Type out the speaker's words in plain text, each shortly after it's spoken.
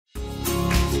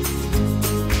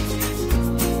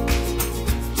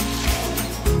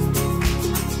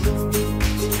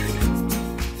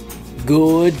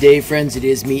Good day, friends. It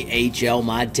is me,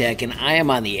 HLModTech, and I am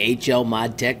on the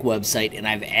HLModTech website, and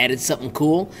I've added something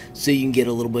cool so you can get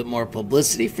a little bit more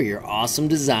publicity for your awesome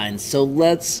designs. So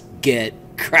let's get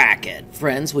cracking.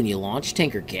 Friends, when you launch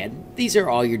Tinkercad, these are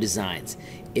all your designs.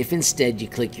 If instead you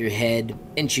click your head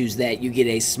and choose that, you get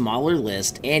a smaller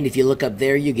list, and if you look up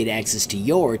there, you get access to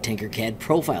your Tinkercad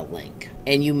profile link.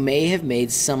 And you may have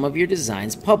made some of your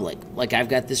designs public, like I've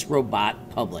got this robot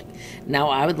public. Now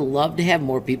I would love to have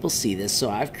more people see this, so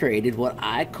I've created what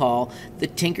I call the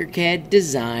Tinkercad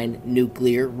Design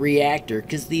Nuclear Reactor,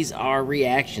 because these are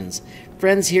reactions.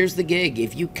 Friends, here's the gig.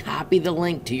 If you copy the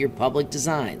link to your public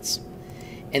designs,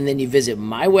 and then you visit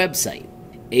my website,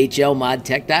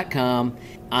 HLModTech.com.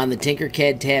 On the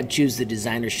Tinkercad tab, choose the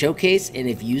Designer Showcase, and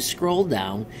if you scroll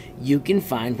down, you can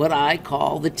find what I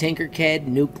call the Tinkercad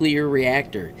Nuclear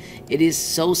Reactor. It is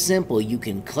so simple. You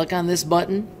can click on this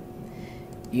button.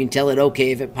 You can tell it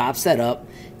OK if it pops that up.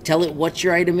 Tell it what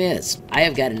your item is. I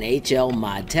have got an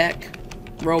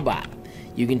HLModTech robot.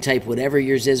 You can type whatever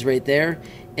yours is right there.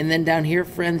 And then down here,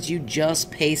 friends, you just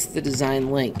paste the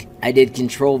design link. I did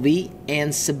Control V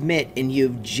and submit, and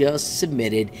you've just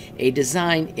submitted a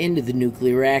design into the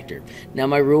nuclear reactor. Now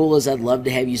my rule is I'd love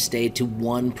to have you stay to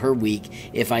one per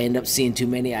week. If I end up seeing too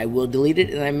many, I will delete it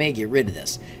and I may get rid of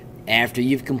this. After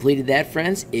you've completed that,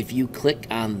 friends, if you click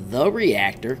on the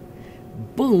reactor,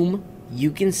 boom, you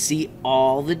can see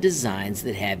all the designs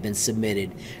that have been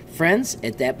submitted. Friends,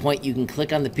 at that point you can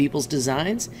click on the people's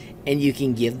designs and you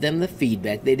can give them the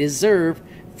feedback they deserve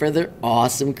for their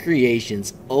awesome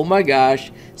creations. Oh my gosh,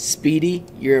 Speedy,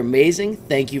 you're amazing.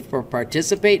 Thank you for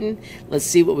participating. Let's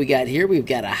see what we got here. We've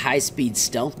got a high-speed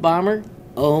stealth bomber.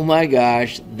 Oh my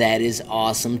gosh, that is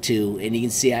awesome too. And you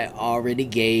can see I already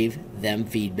gave them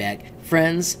feedback.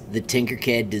 Friends, the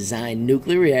Tinkercad Design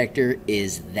Nuclear Reactor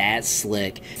is that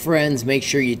slick. Friends, make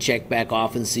sure you check back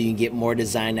often so you can get more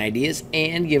design ideas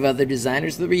and give other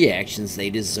designers the reactions they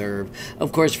deserve.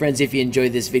 Of course, friends, if you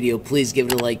enjoyed this video, please give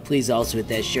it a like. Please also hit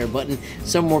that share button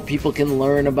so more people can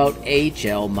learn about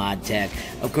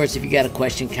HLModTech. Of course, if you got a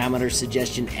question, comment, or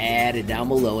suggestion, add it down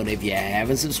below. And if you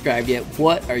haven't subscribed yet,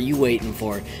 what are you waiting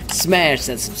for? Smash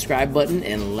that subscribe button,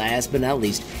 and last but not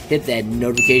least, hit that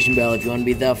notification bell if you want to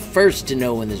be the first to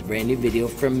know when there's a brand new video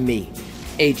from me,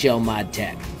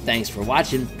 HLModTech. Thanks for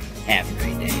watching. Have a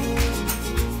great day.